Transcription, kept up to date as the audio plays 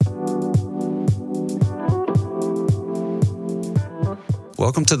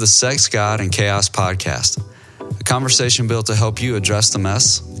Welcome to the Sex, God, and Chaos podcast, a conversation built to help you address the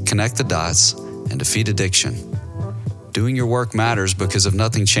mess, connect the dots, and defeat addiction. Doing your work matters because if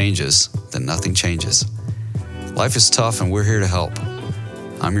nothing changes, then nothing changes. Life is tough and we're here to help.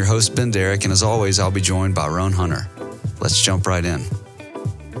 I'm your host, Ben Derrick, and as always, I'll be joined by Roan Hunter. Let's jump right in.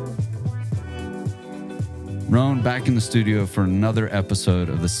 Roan, back in the studio for another episode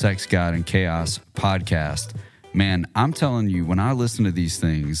of the Sex, God, and Chaos podcast. Man, I'm telling you, when I listen to these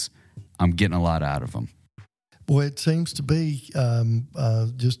things, I'm getting a lot out of them. Boy, it seems to be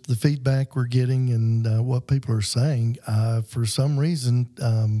just the feedback we're getting and what people are saying. For some reason,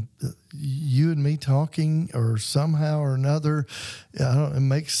 you and me talking, or somehow or another, it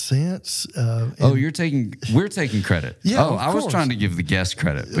makes sense. We're taking credit. Yeah, I was trying to give the guest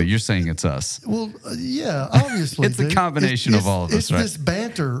credit, but you're saying it's us. Well, yeah, obviously. It's a combination of all of us, right? It's this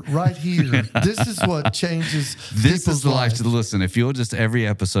banter right here. This is what changes This is the life lives. to listen. If you'll just every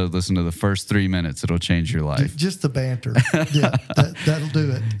episode listen to the first 3 minutes, it'll change your life. Just the banter. Yeah, that'll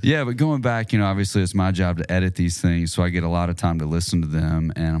do it. Yeah, but going back, obviously it's my job to edit these things, so I get a lot of time to listen to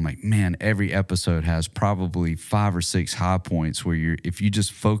them. And I'm like, man, every episode has probably 5 or 6 high points where if you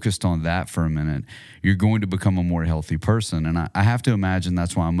just focused on that for a minute, you're going to become a more healthy person. And I have to imagine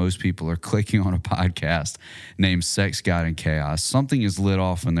that's why most people are clicking on a podcast named Sex, God, and Chaos. Something is lit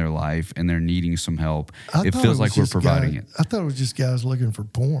off in their life and they're needing some help. It feels like we're providing it. I thought it was just guys looking for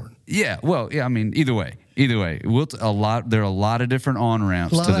porn. Yeah, well, yeah, I mean, either way, there are a lot of different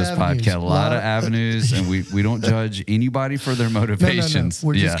on-ramps to this podcast, a lot of avenues, and we don't judge anybody for their motivations. No.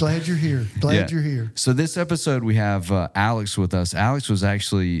 We're just glad you're here. You're here. So this episode, we have Alex with us. Alex was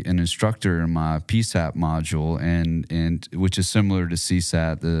actually an instructor in my PSAT module, and which is similar to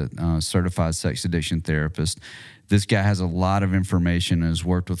CSAT, the Certified Sex Addiction Therapist. This guy has a lot of information and has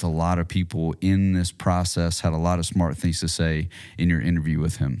worked with a lot of people in this process, had a lot of smart things to say in your interview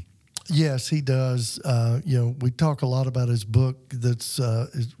with him. Yes, he does. We talk a lot about his book,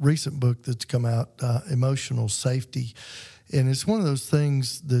 his recent book that's come out, Emotional Safety. And it's one of those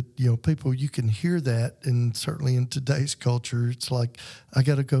things that, people, you can hear that, and certainly in today's culture, it's like, I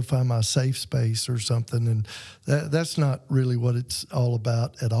got to go find my safe space or something. And that's not really what it's all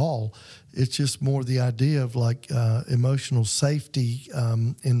about at all. It's just more the idea of emotional safety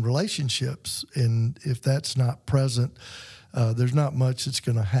in relationships. And if that's not present, there's not much that's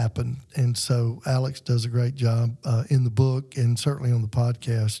going to happen. And so Alex does a great job in the book and certainly on the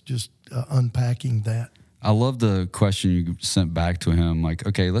podcast, just unpacking that. I love the question you sent back to him. Like,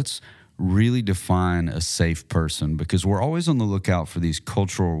 okay, let's really define a safe person, because we're always on the lookout for these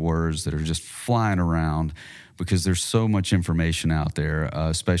cultural words that are just flying around because there's so much information out there,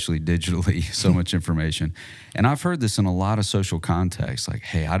 especially digitally, so much information. And I've heard this in a lot of social contexts, like,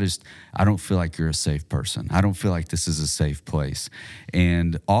 hey, I don't feel like you're a safe person. I don't feel like this is a safe place.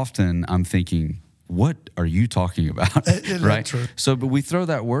 And often I'm thinking, what are you talking about? Right? True. So, but we throw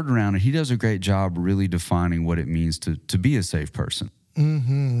that word around, and he does a great job really defining what it means to be a safe person.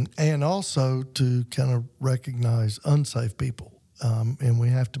 Mm-hmm. And also to kind of recognize unsafe people. And we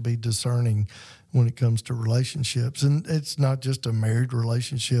have to be discerning when it comes to relationships. And it's not just a married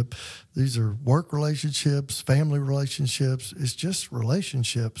relationship. These are work relationships, family relationships. It's just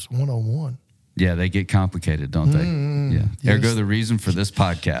relationships one-on-one. Yeah, they get complicated, don't they? Mm-hmm. Yeah. Yes. Ergo the reason for this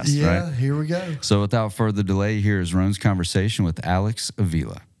podcast, right? Yeah, here we go. So without further delay, here is Roan's conversation with Alex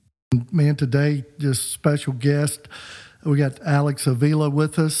Avila. Man, today, just special guest. We got Alex Avila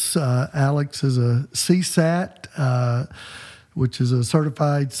with us. Alex is a CSAT, which is a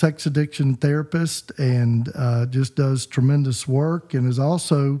certified sex addiction therapist, and just does tremendous work, and has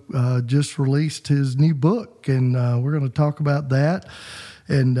also just released his new book, and we're going to talk about that.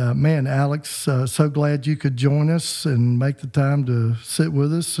 And man, Alex, so glad you could join us and make the time to sit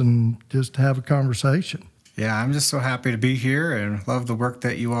with us and just have a conversation. Yeah, I'm just so happy to be here and love the work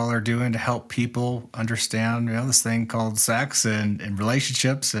that you all are doing to help people understand, this thing called sex and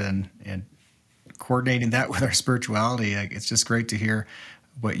relationships and coordinating that with our spirituality. It's just great to hear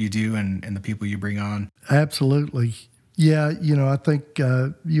what you do and the people you bring on. Absolutely. Yeah, I think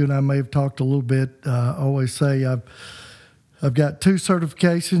you and I may have talked a little bit. I always say I've got 2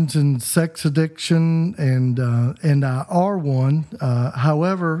 certifications in sex addiction, and I are one.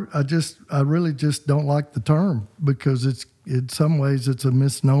 However, I really just don't like the term, because it's in some ways it's a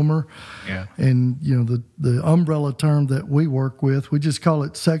misnomer. Yeah. And the umbrella term that we work with, we just call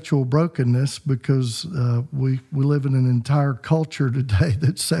it sexual brokenness, because we live in an entire culture today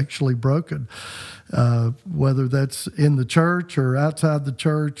that's sexually broken. Whether that's in the church or outside the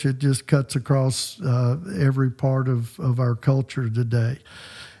church, it just cuts across every part of our culture today.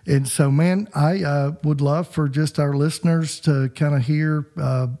 And so, man, I would love for just our listeners to kind of hear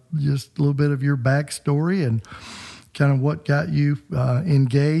just a little bit of your backstory and kind of what got you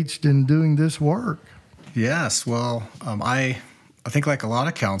engaged in doing this work. Yes. Well, I think like a lot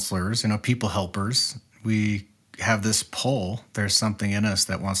of counselors, people helpers, we have this pull. There's something in us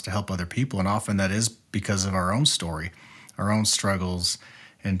that wants to help other people. And often that is because of our own story, our own struggles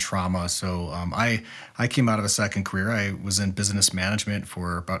and trauma. So I came out of a second career. I was in business management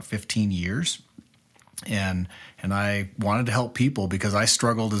for about 15 years. And I wanted to help people because I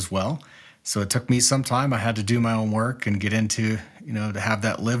struggled as well. So it took me some time. I had to do my own work and get into, to have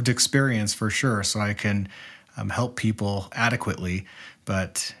that lived experience for sure so I can help people adequately.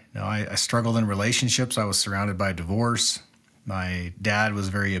 But, I struggled in relationships. I was surrounded by divorce. My dad was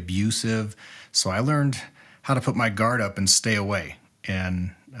very abusive. So I learned how to put my guard up and stay away.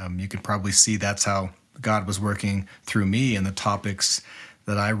 And you can probably see that's how God was working through me and the topics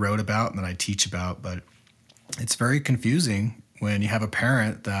that I wrote about and that I teach about. But it's very confusing when you have a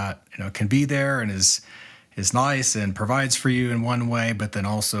parent that can be there and is nice and provides for you in one way, but then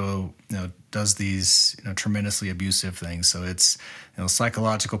also does these tremendously abusive things. So it's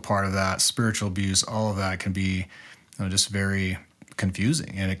psychological part of that, spiritual abuse, all of that can be just very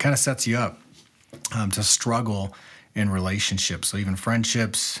confusing, and it kind of sets you up to struggle in relationships. So even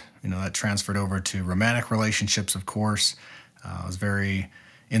friendships, that transferred over to romantic relationships. Of course, I was very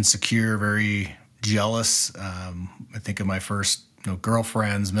insecure, very jealous. I think of my first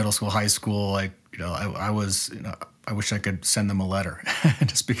girlfriends, middle school, high school, I was, I wish I could send them a letter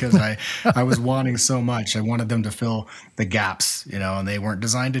just because I was wanting so much. I wanted them to fill the gaps, and they weren't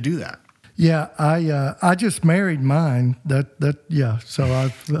designed to do that. Yeah, I just married mine. So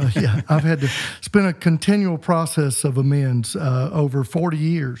I've had to spend a continual process of amends over 40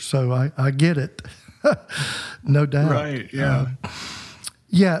 years. So I get it, no doubt. Right.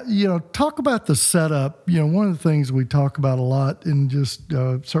 Yeah. Talk about the setup. One of the things we talk about a lot in just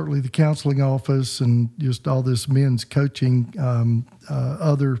certainly the counseling office and just all this men's coaching,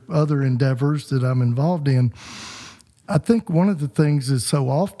 other endeavors that I'm involved in. I think one of the things is so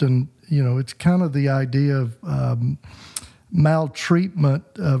often, it's kind of the idea of maltreatment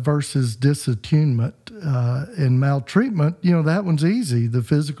versus disattunement. And maltreatment, that one's easy. The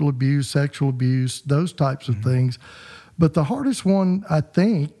physical abuse, sexual abuse, those types of things. But the hardest one, I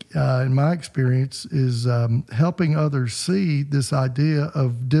think, in my experience, is helping others see this idea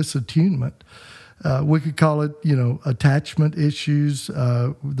of disattunement. We could call it, attachment issues.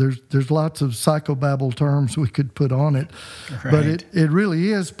 There's lots of psychobabble terms we could put on it, right. But it really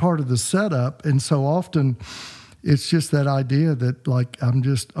is part of the setup. And so often it's just that idea that I'm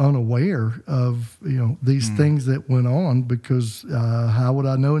just unaware of, these things that went on because how would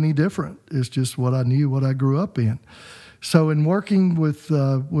I know any different? It's just what I knew, what I grew up in. So in working with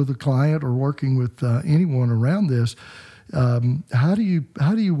a client or working with anyone around this, how do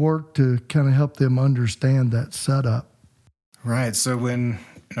you work to kind of help them understand that setup? Right. So when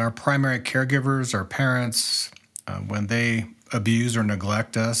our primary caregivers, our parents, when they abuse or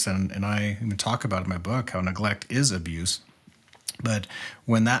neglect us, and I even talk about in my book how neglect is abuse, but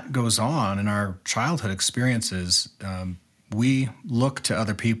when that goes on in our childhood experiences, we look to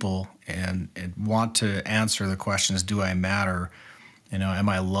other people and want to answer the questions: do I matter? Am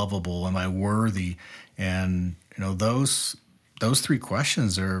I lovable? Am I worthy? And those three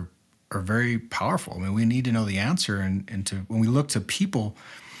questions are very powerful. I mean, we need to know the answer, and when we look to people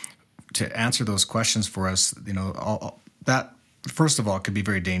to answer those questions for us, that first of all could be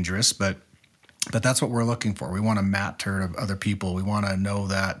very dangerous, but that's what we're looking for. We want to matter to other people. We want to know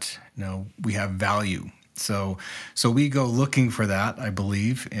that we have value. So we go looking for that, I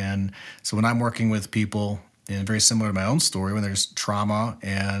believe. And so when I'm working with people, and very similar to my own story, when there's trauma,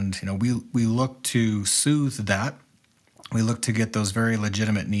 and we look to soothe that. We look to get those very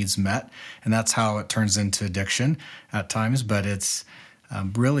legitimate needs met, and that's how it turns into addiction at times. But it's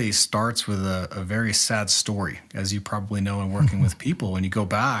really starts with a very sad story, as you probably know in working with people. When you go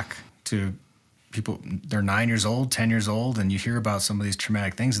back to people, they're 9 years old, 10 years old, and you hear about some of these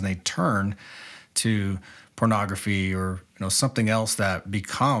traumatic things, and they turn to pornography or something else that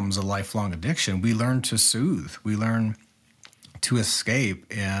becomes a lifelong addiction. We learn to soothe, we learn to escape,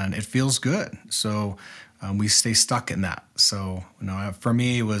 and it feels good. So we stay stuck in that. So for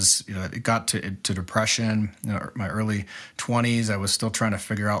me, it was it got to depression. My early 20s, I was still trying to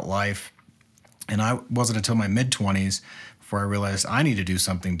figure out life, and I wasn't until my mid 20s before I realized I need to do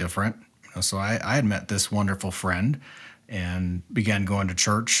something different. So I had met this wonderful friend and began going to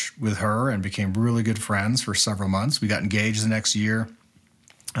church with her and became really good friends for several months. We got engaged the next year.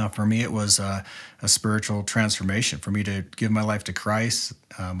 For me, it was a spiritual transformation. For me to give my life to Christ,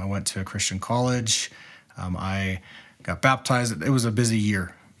 I went to a Christian college. I got baptized. It was a busy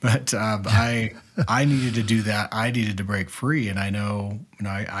year, but I needed to do that. I needed to break free, and I know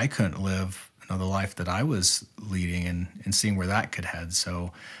I couldn't live the life that I was leading, and seeing where that could head.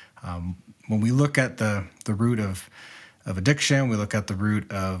 So when we look at the root of addiction, we look at the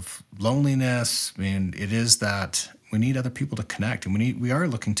root of loneliness. I mean, it is that we need other people to connect, and we are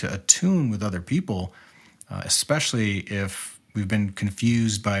looking to attune with other people, especially if we've been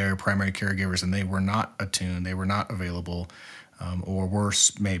confused by our primary caregivers and they were not attuned, they were not available, or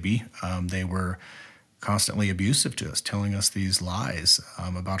worse, maybe they were constantly abusive to us, telling us these lies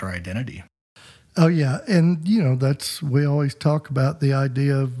about our identity. Oh yeah, and we always talk about the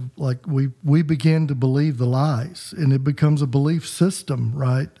idea of like we begin to believe the lies, and it becomes a belief system,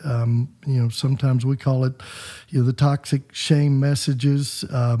 right? Sometimes we call it the toxic shame messages.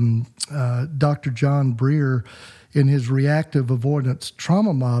 Dr. John Breer, in his reactive avoidance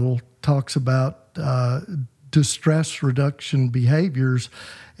trauma model, talks about distress reduction behaviors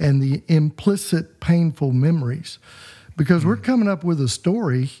and the implicit painful memories. Because we're coming up with a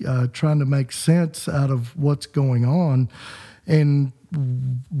story, trying to make sense out of what's going on, and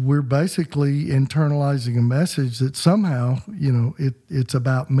we're basically internalizing a message that somehow, it's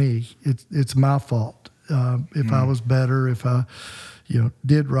about me. It's my fault. If I was better, if I,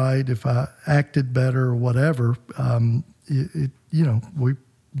 did right, if I acted better or whatever,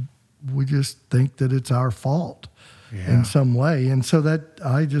 we just think that it's our fault in some way. And so that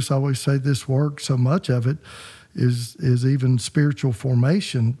I just always say this work, so much of it is even spiritual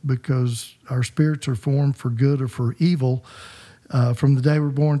formation, because our spirits are formed for good or for evil from the day we're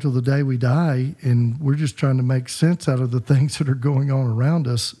born till the day we die, and we're just trying to make sense out of the things that are going on around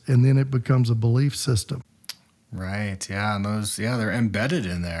us, and then it becomes a belief system. Right, yeah, and those, they're embedded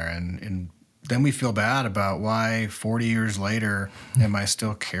in there, and then we feel bad about why 40 years later am I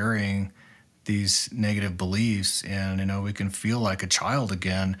still carrying these negative beliefs, and we can feel like a child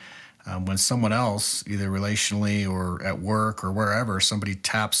again. When someone else, either relationally or at work or wherever, somebody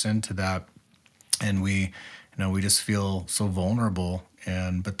taps into that, and we just feel so vulnerable,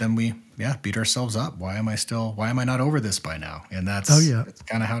 but then we beat ourselves up. Why am I not over this by now? And that's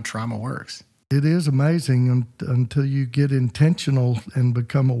kind of how trauma works. It is amazing until you get intentional and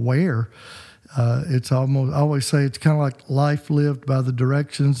become aware. It's almost, I always say it's kind of like life lived by the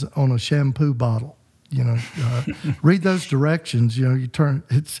directions on a shampoo bottle. Read those directions. You turn.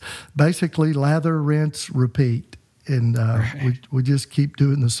 It's basically lather, rinse, repeat, and we just keep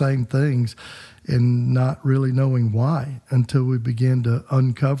doing the same things, and not really knowing why until we begin to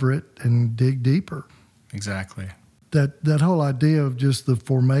uncover it and dig deeper. Exactly. That whole idea of just the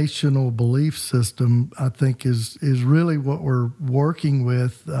formational belief system, I think, is really what we're working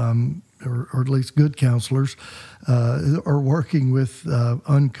with. Or at least good counselors are working with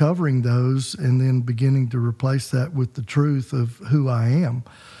uncovering those and then beginning to replace that with the truth of who I am.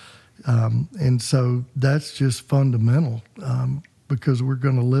 And so that's just fundamental because we're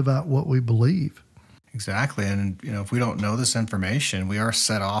going to live out what we believe. Exactly. And, if we don't know this information, we are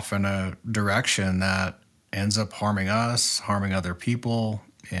set off in a direction that ends up harming us, harming other people.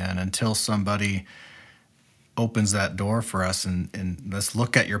 And until somebody opens that door for us and let's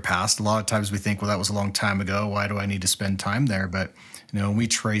look at your past. A lot of times we think, well, that was a long time ago. Why do I need to spend time there? But, when we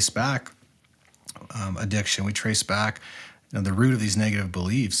trace back addiction, we trace back the root of these negative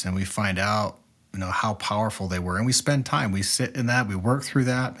beliefs, and we find out, how powerful they were. And we spend time, we sit in that, we work through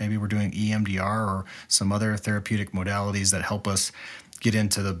that. Maybe we're doing EMDR or some other therapeutic modalities that help us get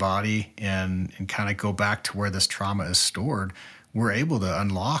into the body and kind of go back to where this trauma is stored. We're able to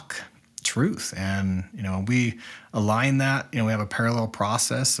unlock truth, and we align that. We have a parallel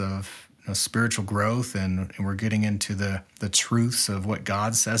process of spiritual growth, and we're getting into the truths of what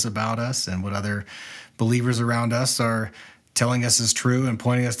God says about us and what other believers around us are telling us is true and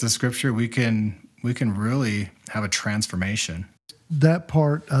pointing us to Scripture. We can really have a transformation. That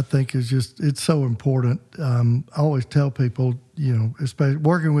part, I think, is it's so important. I always tell people, especially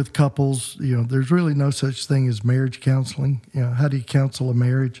working with couples, there's really no such thing as marriage counseling. How do you counsel a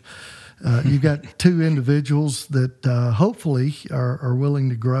marriage? You've got two individuals that hopefully are willing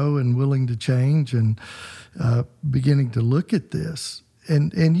to grow and willing to change and beginning to look at this.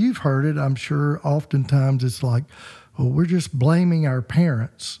 And you've heard it, I'm sure. Oftentimes it's like, well, we're just blaming our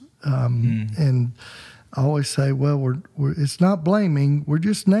parents. And I always say, well, it's not blaming, we're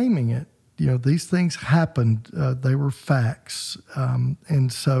just naming it. These things happened. They were facts.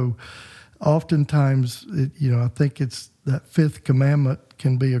 And so oftentimes, I think it's that fifth commandment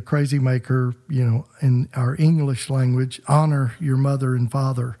can be a crazy maker, in our English language, honor your mother and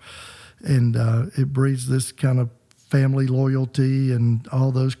father. And it breeds this kind of family loyalty and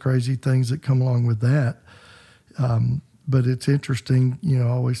all those crazy things that come along with that. But it's interesting, I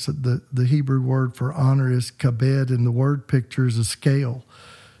always said the Hebrew word for honor is kabed, and the word picture is a scale.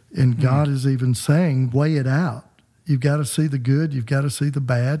 And God is even saying, weigh it out. You've got to see the good. You've got to see the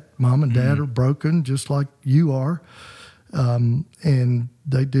bad. Mom and dad are broken just like you are. And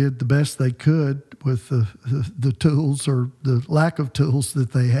they did the best they could with the tools or the lack of tools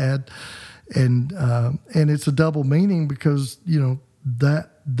that they had. And it's a double meaning because,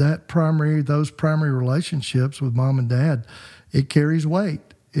 those primary relationships with mom and dad, it carries weight.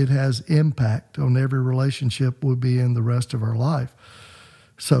 It has impact on every relationship we'll be in the rest of our life.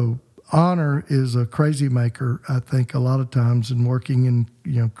 So honor is a crazy maker, I think, a lot of times in working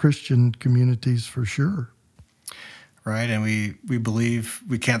in, Christian communities for sure. Right. And we believe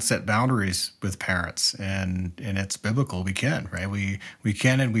we can't set boundaries with parents, and it's biblical. We can, right? We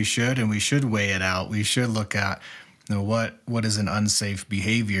can, and we should weigh it out. We should look at, what is an unsafe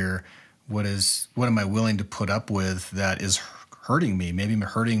behavior? What am I willing to put up with that is hurting me? Maybe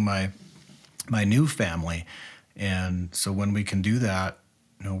hurting my new family. And so when we can do that,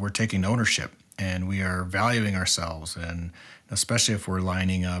 we're taking ownership and we are valuing ourselves, and especially if we're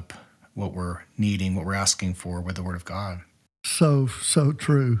lining up what we're needing, what we're asking for with the Word of God. So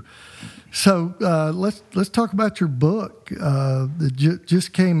true. So let's talk about your book that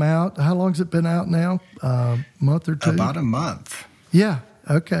just came out. How long has it been out now? Month or two? About a month. Yeah.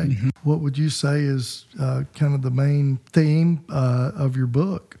 Okay. Mm-hmm. What would you say is kind of the main theme of your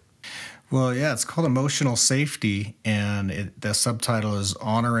book? Well, yeah, it's called Emotional Safety, and the subtitle is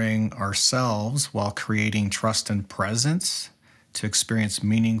Honoring Ourselves While Creating Trust and Presence to Experience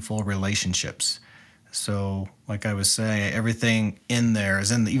Meaningful Relationships. So, like I was saying, everything in there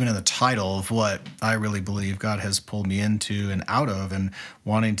is even in the title of what I really believe God has pulled me into and out of, and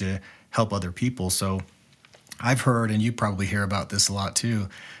wanting to help other people. So I've heard, and you probably hear about this a lot too,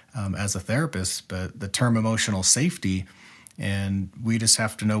 as a therapist, but the term emotional safety, and we just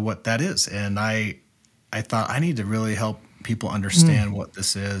have to know what that is. And I thought I need to really help people understand what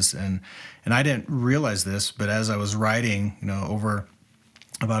this is. And I didn't realize this, but as I was writing, over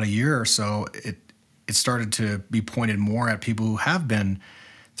about a year or so, it started to be pointed more at people who have been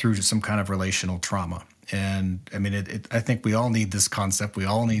through some kind of relational trauma. And I mean, I think we all need this concept. We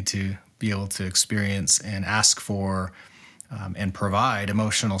all need to be able to experience and ask for and provide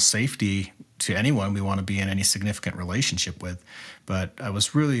emotional safety to anyone we want to be in any significant relationship with. But I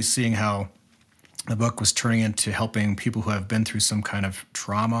was really seeing how the book was turning into helping people who have been through some kind of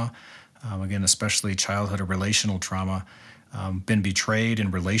trauma, again, especially childhood or relational trauma, been betrayed in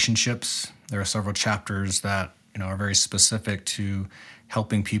relationships. There are several chapters that are very specific to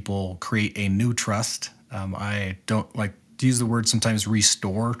helping people create a new trust. I don't like to use the word sometimes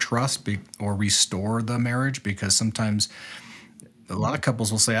restore trust or restore the marriage, because sometimes a lot of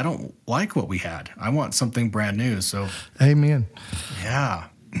couples will say, I don't like what we had. I want something brand new. So, amen. Yeah.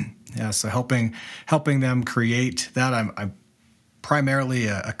 So helping them create that. I'm primarily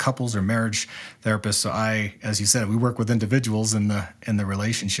a couples or marriage therapist. So as you said, we work with individuals in the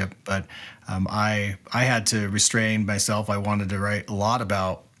relationship, but I had to restrain myself. I wanted to write a lot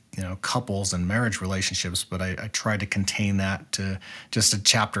about couples and marriage relationships, but I tried to contain that to just a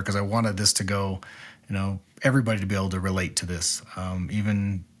chapter because I wanted this to go, everybody to be able to relate to this,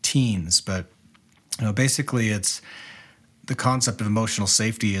 even teens. But basically, it's the concept of emotional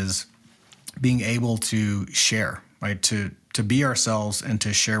safety is being able to share, right? To be ourselves and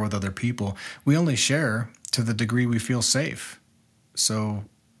to share with other people. We only share to the degree we feel safe. So,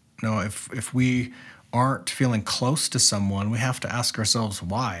 if we aren't feeling close to someone, we have to ask ourselves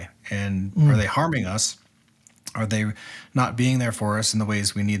why. And are they harming us? Are they not being there for us in the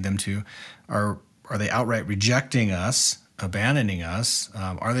ways we need them to? Are they outright rejecting us, abandoning us?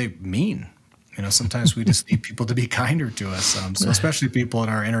 Are they mean? Sometimes we just need people to be kinder to us, so especially people in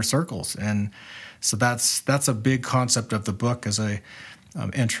our inner circles. And so that's a big concept of the book as I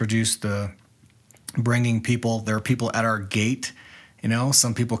introduce the bringing people. There are people at our gate.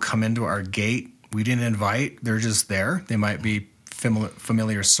 Some people come into our gate we didn't invite. They're just there. They might be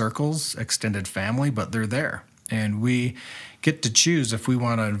familiar circles, extended family, but they're there. And we get to choose if we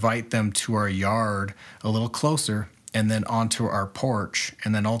want to invite them to our yard a little closer and then onto our porch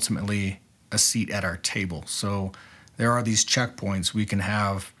and then ultimately a seat at our table. So there are these checkpoints we can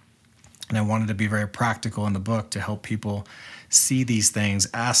have. And I wanted to be very practical in the book to help people see these things,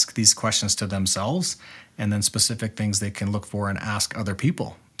 ask these questions to themselves, and then specific things they can look for and ask other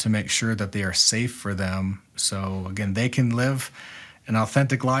people to make sure that they are safe for them. So again, they can live an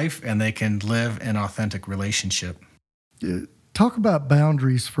authentic life and they can live an authentic relationship. Talk about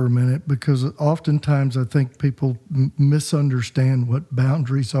boundaries for a minute, because oftentimes I think people misunderstand what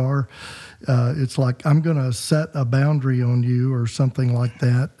boundaries are. It's like, I'm going to set a boundary on you or something like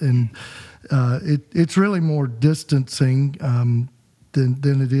that. And it's really more distancing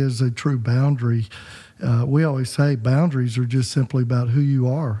than it is a true boundary. We always say boundaries are just simply about who you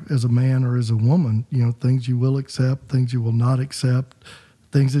are as a man or as a woman. Things you will accept, things you will not accept,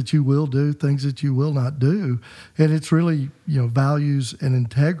 things that you will do, things that you will not do. And it's really, values and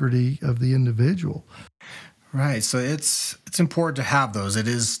integrity of the individual. Right. So it's important to have those. It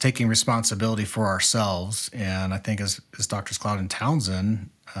is taking responsibility for ourselves. And I think as Drs. Cloud and Townsend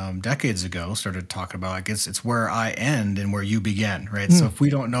decades ago started talking about, I guess it's where I end and where you begin, right? So if we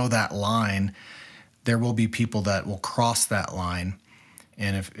don't know that line, there will be people that will cross that line.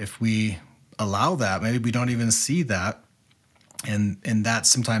 And if we allow that, maybe we don't even see that. And that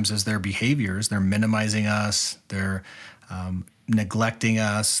sometimes is their behaviors. They're minimizing us. They're neglecting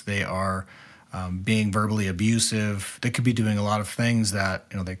us. They are being verbally abusive. They could be doing a lot of things that,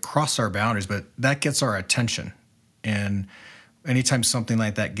 they cross our boundaries, but that gets our attention. And anytime something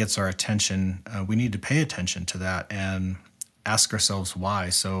like that gets our attention, we need to pay attention to that and ask ourselves why.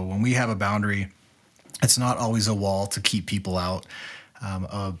 So when we have a boundary, it's not always a wall to keep people out.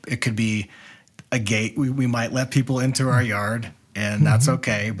 It could be a gate. We might let people into our yard, and that's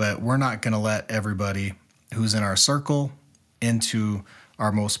okay, but we're not going to let everybody who's in our circle into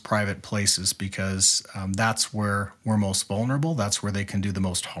our most private places, because that's where we're most vulnerable. That's where they can do the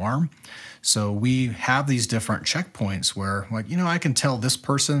most harm. So we have these different checkpoints where, I can tell this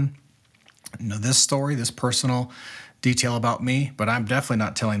person, this story, this personal detail about me, but I'm definitely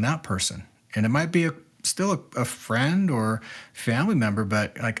not telling that person. And it might be still a friend or family member,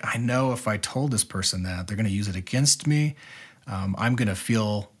 but I know if I told this person that, they're going to use it against me. I'm going to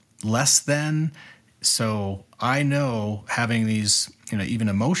feel less than. So I know having these, even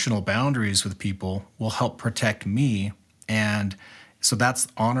emotional boundaries with people will help protect me. And so that's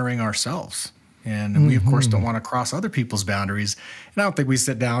honoring ourselves. And we, of course, don't want to cross other people's boundaries. And I don't think we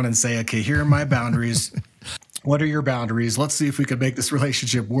sit down and say, okay, here are my boundaries. What are your boundaries? Let's see if we can make this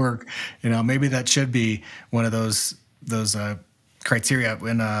relationship work. Maybe that should be one of those criteria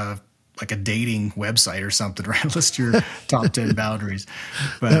in a dating website or something, right? List your top 10 boundaries.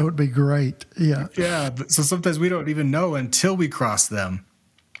 But, that would be great. Yeah. Yeah. So sometimes we don't even know until we cross them.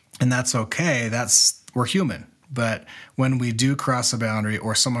 And that's okay. We're human. But when we do cross a boundary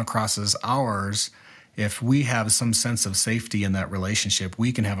or someone crosses ours, if we have some sense of safety in that relationship,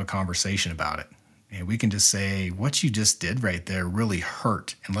 we can have a conversation about it. And we can just say, what you just did right there really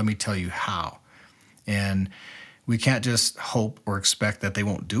hurt. And let me tell you how. And we can't just hope or expect that they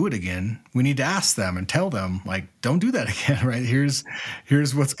won't do it again. We need to ask them and tell them, don't do that again, right? Here's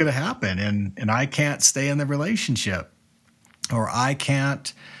what's going to happen. And I can't stay in the relationship, or I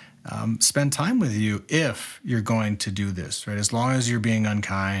can't spend time with you if you're going to do this, right? As long as you're being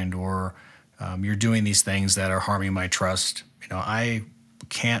unkind or you're doing these things that are harming my trust, I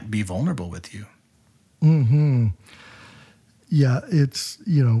can't be vulnerable with you. Yeah, it's,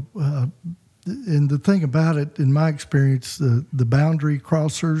 and the thing about it, in my experience, the boundary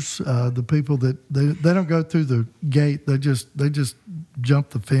crossers, the people that they don't go through the gate, they just jump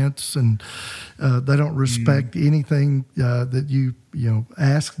the fence, and they don't respect anything that you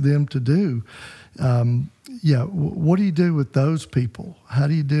ask them to do. What do you do with those people? How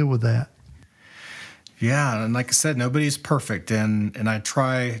do you deal with that? Yeah, and like I said, nobody's perfect, and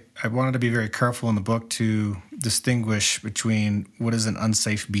I wanted to be very careful in the book to distinguish between what is an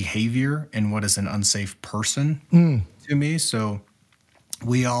unsafe behavior and what is an unsafe person to me. So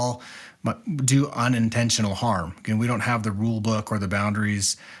we all do unintentional harm. Again, we don't have the rule book or the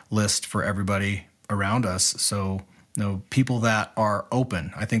boundaries list for everybody around us. So people that are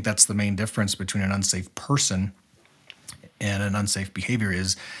open, I think that's the main difference between an unsafe person and an unsafe behavior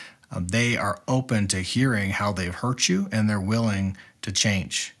is they are open to hearing how they've hurt you, and they're willing to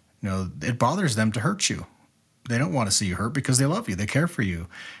change. It bothers them to hurt you. They don't want to see you hurt because they love you. They care for you.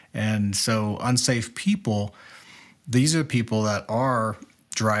 And so unsafe people, these are people that are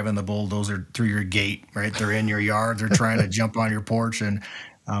driving the bulldozer through your gate, right? They're in your yard. They're trying to jump on your porch, and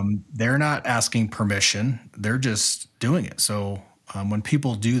they're not asking permission. They're just doing it. So when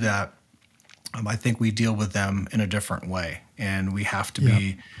people do that, I think we deal with them in a different way, and we have to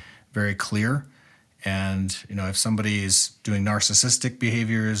be very clear. And, if somebody is doing narcissistic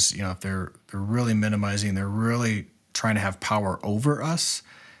behaviors, if they're really minimizing, they're really trying to have power over us,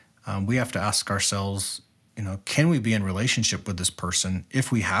 we have to ask ourselves, can we be in relationship with this person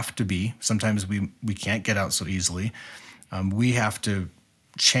if we have to be? Sometimes we can't get out so easily. We have to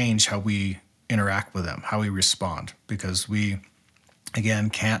change how we interact with them, how we respond, because we, again,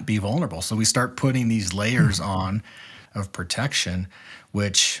 can't be vulnerable. So we start putting these layers on of protection,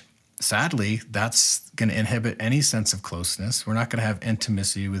 which sadly, that's going to inhibit any sense of closeness. We're not going to have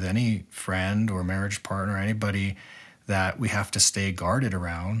intimacy with any friend or marriage partner, or anybody that we have to stay guarded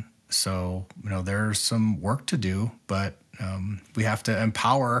around. So, there's some work to do, but we have to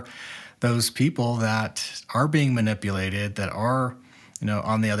empower those people that are being manipulated, that are,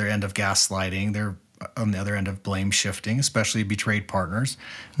 on the other end of gaslighting. They're on the other end of blame shifting, especially betrayed partners.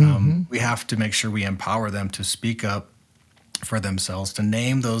 We have to make sure we empower them to speak up for themselves, to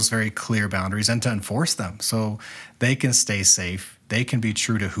name those very clear boundaries and to enforce them so they can stay safe. They can be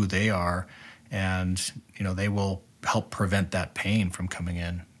true to who they are, and, they will help prevent that pain from coming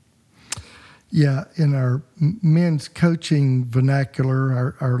in. Yeah, in our men's coaching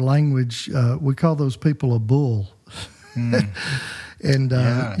vernacular, our language, we call those people a bull. And,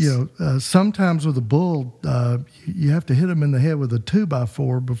 Yes. Sometimes with a bull, you have to hit them in the head with a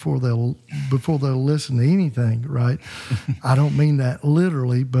 2x4 before they'll listen to anything, right? I don't mean that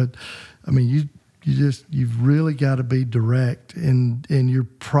literally, but I mean, you've really got to be direct, and you're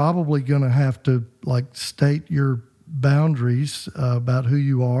probably going to have to state your boundaries about who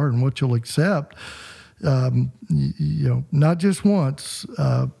you are and what you'll accept. Not just once,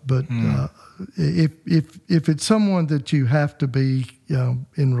 but if it's someone that you have to be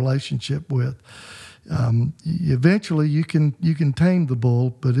in relationship with, eventually you can tame the bull,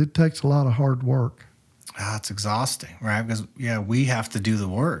 but it takes a lot of hard work. It's exhausting, right? Because we have to do the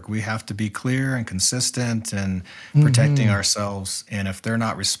work. We have to be clear and consistent and protecting ourselves. And if they're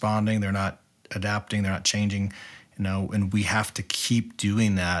not responding, they're not adapting, they're not changing, and we have to keep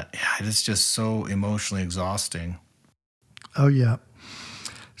doing that. It's just so emotionally exhausting. Oh yeah.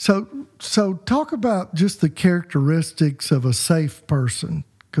 So talk about just the characteristics of a safe person,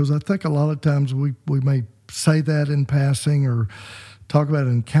 because I think a lot of times we may say that in passing or talk about it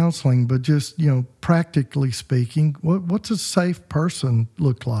in counseling, but just, practically speaking, what's a safe person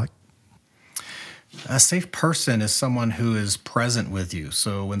look like? A safe person is someone who is present with you.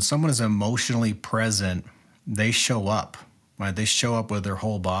 So when someone is emotionally present, they show up, right? They show up with their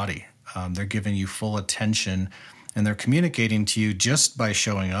whole body. They're giving you full attention, and they're communicating to you just by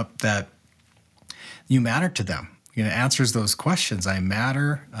showing up that you matter to them. Answers those questions. I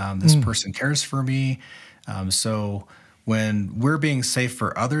matter. This person cares for me. So when we're being safe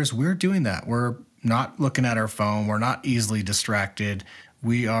for others, we're doing that. We're not looking at our phone. We're not easily distracted.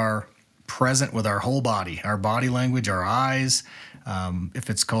 We are present with our whole body, our body language, our eyes,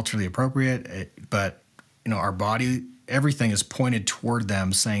 if it's culturally appropriate. But our body, everything is pointed toward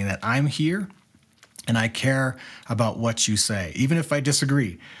them, saying that I'm here and I care about what you say, even if I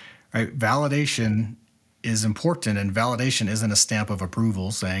disagree. Right? Validation is important, and validation isn't a stamp of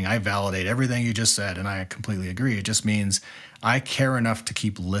approval saying I validate everything you just said and I completely agree. It just means I care enough to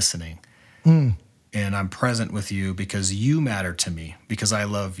keep listening, and I'm present with you because you matter to me, because I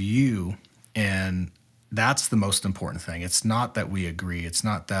love you, and that's the most important thing. It's not that we agree. It's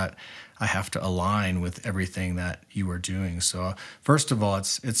not that I have to align with everything that you are doing. So first of all,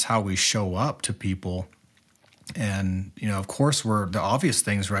 it's how we show up to people. And, of course, we're the obvious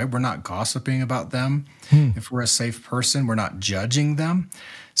things, right? We're not gossiping about them. If we're a safe person, we're not judging them.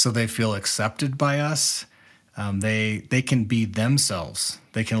 So they feel accepted by us. They can be themselves.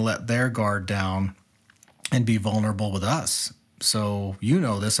 They can let their guard down and be vulnerable with us. So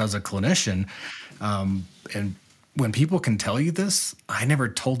this as a clinician. And when people can tell you this, I never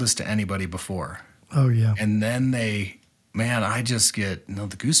told this to anybody before. Oh, yeah. And then I just get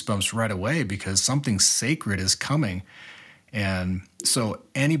the goosebumps right away because something sacred is coming. And so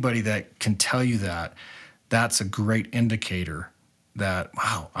anybody that can tell you that, that's a great indicator that,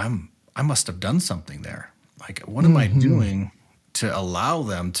 wow, I must have done something there. What am I doing to allow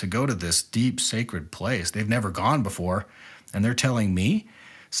them to go to this deep, sacred place? They've never gone before, and they're telling me.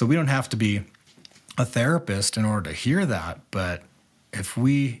 So we don't have to be a therapist in order to hear that, but if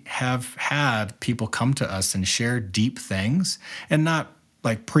we have had people come to us and share deep things, and not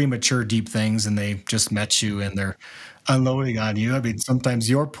premature deep things, and they just met you and they're unloading on you. I mean, sometimes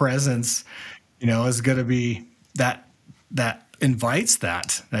your presence, is going to be that invites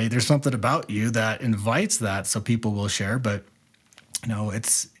that. Right? There's something about you that invites that, so people will share. But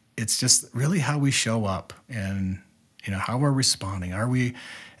it's just really how we show up, and how we're responding. Are we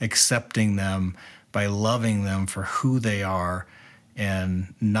accepting them by loving them for who they are,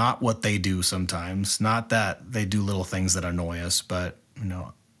 and not what they do sometimes? Not that they do little things that annoy us, but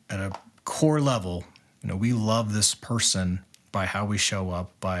at a core level, we love this person by how we show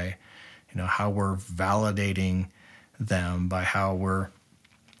up, by, how we're validating them, by how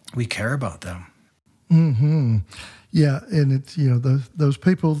we care about them. Mm-hmm. Yeah, and it's those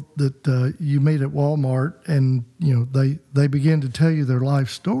people that you meet at Walmart, and they begin to tell you their life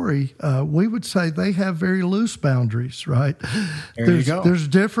story. We would say they have very loose boundaries, right? You go. There's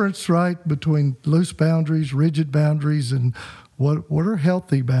difference, right, between loose boundaries, rigid boundaries, and what are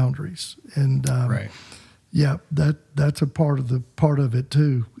healthy boundaries. And right. Yeah, that's a part of it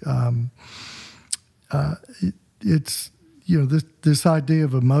too. It's this idea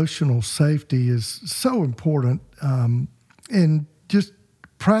of emotional safety is so important, and just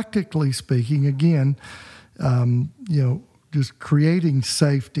practically speaking, again, just creating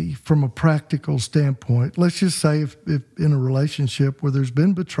safety from a practical standpoint. Let's just say if in a relationship where there's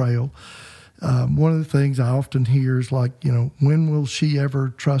been betrayal, one of the things I often hear is like, when will she ever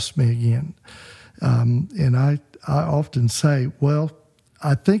trust me again? And I often say, well,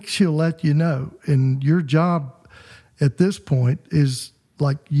 I think she'll let you know, and your job at this point is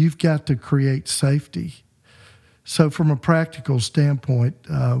like you've got to create safety. So from a practical standpoint,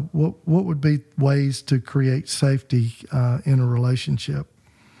 what would be ways to create safety in a relationship?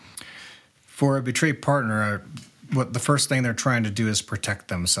 For a betrayed partner, what the first thing they're trying to do is protect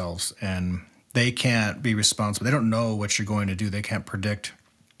themselves, and they can't be responsible. They don't know what you're going to do. They can't predict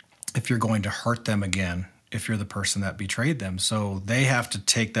if you're going to hurt them again, if you're the person that betrayed them. So they have to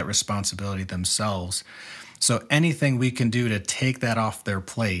take that responsibility themselves. So anything we can do to take that off their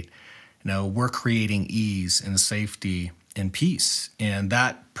plate, we're creating ease and safety and peace. And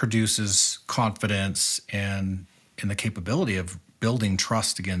that produces confidence and the capability of building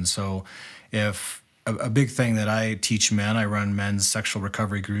trust again. So if a big thing that I teach men, I run men's sexual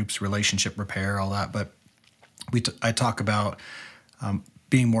recovery groups, relationship repair, all that. But I talk about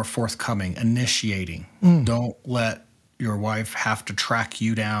being more forthcoming, initiating. Don't let your wife have to track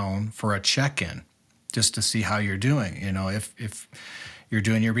you down for a check-in just to see how you're doing, if you're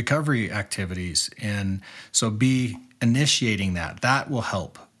doing your recovery activities. And so be initiating that will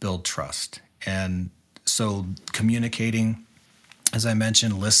help build trust. And so communicating, as I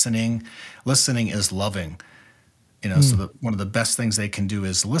mentioned, listening is loving. So one of the best things they can do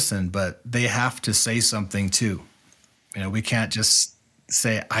is listen, but they have to say something too. We can't just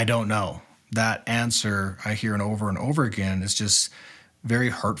say, I don't know. That answer I hear over and over again is just very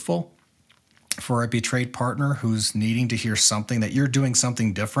hurtful for a betrayed partner who's needing to hear something, that you're doing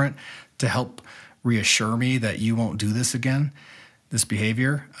something different to help reassure me that you won't do this again, this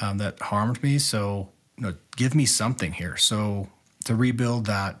behavior that harmed me. So, give me something here. So to rebuild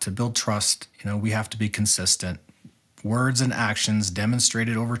that, to build trust, we have to be consistent. Words and actions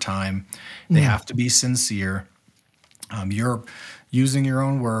demonstrated over time. They have to be sincere. You're using your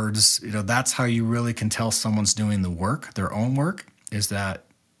own words. That's how you really can tell someone's doing the work, their own work, is that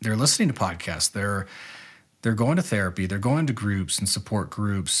they're listening to podcasts. They're going to therapy. They're going to groups and support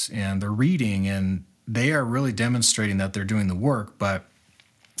groups, and they're reading, and they are really demonstrating that they're doing the work. But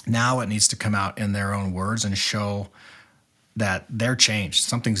now it needs to come out in their own words and show that they're changed.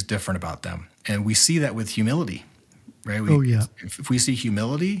 Something's different about them. And we see that with humility, right? If we see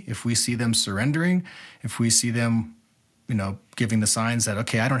humility, if we see them surrendering, if we see them, giving the signs that,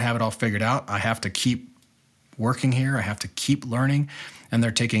 okay, I don't have it all figured out. I have to keep working here. I have to keep learning. And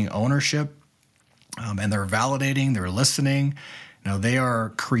they're taking ownership, and they're validating, they're listening. They are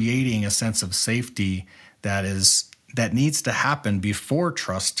creating a sense of safety that needs to happen before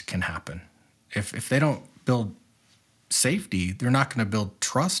trust can happen. If they don't build safety, they're not going to build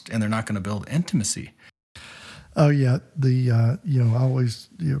trust, and they're not going to build intimacy. Oh yeah, I always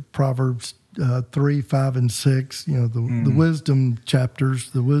Proverbs 3, 5, and 6. The wisdom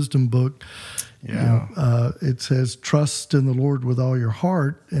chapters, the wisdom book. Yeah. It says, "Trust in the Lord with all your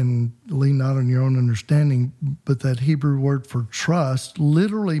heart, and lean not on your own understanding." But that Hebrew word for trust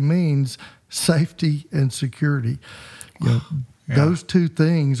literally means safety and security. Those two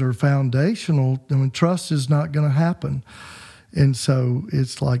things are foundational. Trust is not going to happen. And so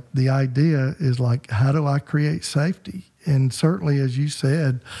it's like the idea is like, how do I create safety? And certainly, as you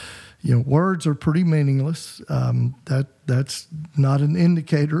said, words are pretty meaningless. That's not an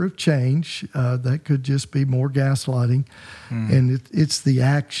indicator of change. That could just be more gaslighting. And it's the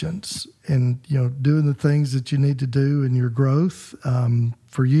actions and, doing the things that you need to do in your growth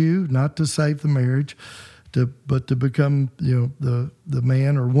for you, not to save the marriage, but to become, the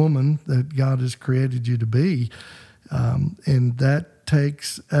man or woman that God has created you to be. And that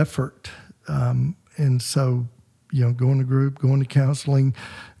takes effort. And so, going to group, going to counseling,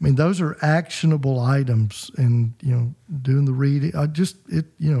 those are actionable items. And, doing the reading,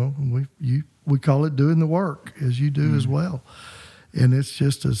 we we call it doing the work, as you do as well. And it's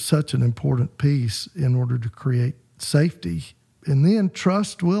just such an important piece in order to create safety. And then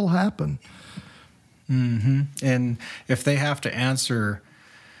trust will happen. Mm-hmm. And if they have to answer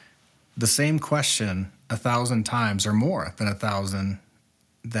the same question 1,000 times or more than 1,000,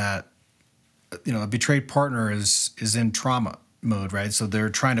 that, a betrayed partner is in trauma mode, right? So they're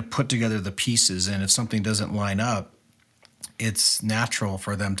trying to put together the pieces, and if something doesn't line up, it's natural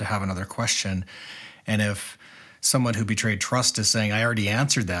for them to have another question. And if someone who betrayed trust is saying, I already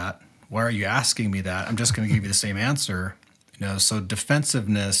answered that, why are you asking me that? I'm just going to give you the same answer. So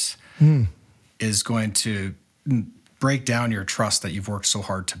defensiveness is going to break down your trust that you've worked so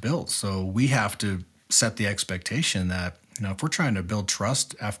hard to build. So we have to set the expectation that, if we're trying to build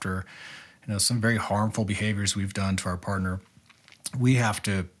trust after, some very harmful behaviors we've done to our partner, we have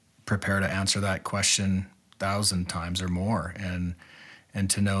to prepare to answer that question 1,000 times or more, and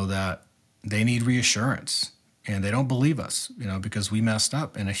to know that they need reassurance and they don't believe us, because we messed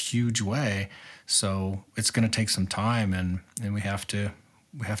up in a huge way. So it's going to take some time, and we have to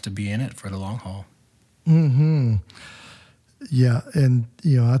be in it for the long haul. Mm-hmm. Yeah, and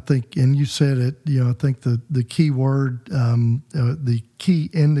I think, and you said it. I think the key word, the key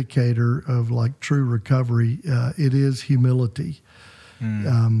indicator of like true recovery, it is humility.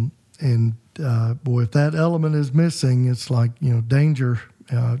 And boy, if that element is missing, it's like danger,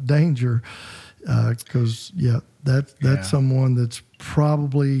 because that's someone that's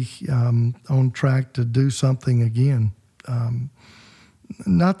probably on track to do something again.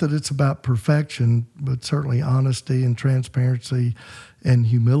 Not that it's about perfection, but certainly honesty and transparency and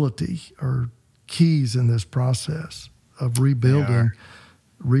humility are keys in this process of rebuilding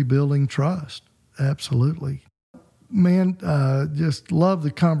trust. Absolutely. Man, just love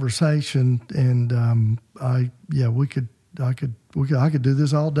the conversation, and I could do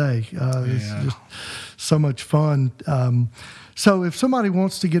this all day. It's just so much fun. So if somebody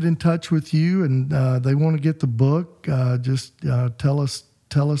wants to get in touch with you and they want to get the book, just tell us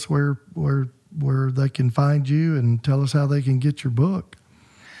where they can find you, and tell us how they can get your book.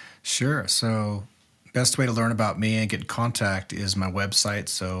 Sure. So best way to learn about me and get in contact is my website.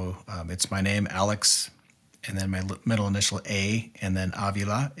 So it's my name, Alex, and then my middle initial A, and then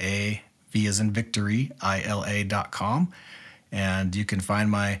Avila, A, V as in victory, ILA.com. And you can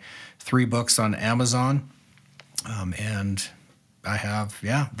find my 3 books on Amazon. And I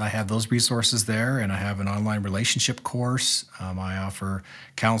have those resources there, and I have an online relationship course. I offer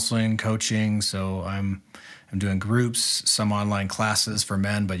counseling, coaching, so I'm doing groups, some online classes for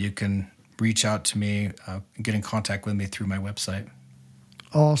men, but you can reach out to me, get in contact with me through my website.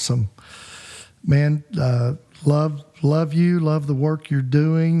 Awesome. Man, love you, love the work you're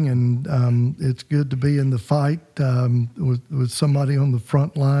doing, and it's good to be in the fight with somebody on the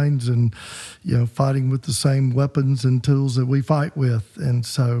front lines, and fighting with the same weapons and tools that we fight with. And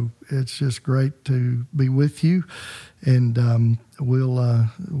so it's just great to be with you, and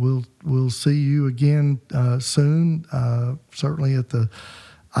we'll see you again soon. Certainly at the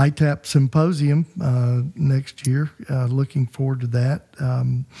ITAP Symposium next year. Looking forward to that.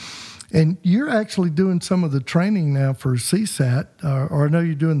 And you're actually doing some of the training now for CSAT, or I know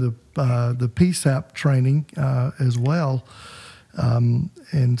you're doing the PSAP training as well.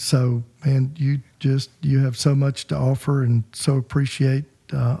 And so, man, you have so much to offer, and so appreciate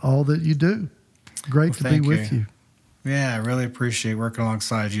all that you do. Great to be with you. Yeah, I really appreciate working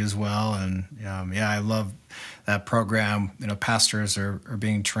alongside you as well. And I love that program. Pastors are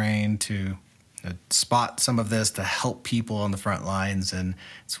being trained to spot some of this, to help people on the front lines, and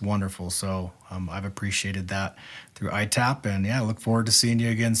it's wonderful. So I've appreciated that through ITAP, and I look forward to seeing you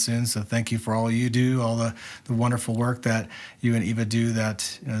again soon. So thank you for all you do, all the wonderful work that you and Eva do,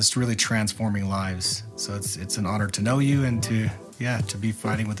 that is really transforming lives. So it's an honor to know you, and to be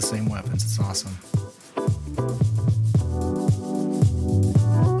fighting with the same weapons. It's awesome.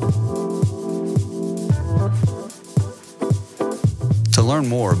 To learn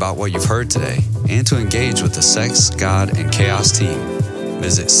more about what you've heard today, and to engage with the Sex, God, and Chaos team,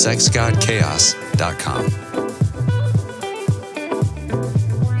 visit sexgodchaos.com.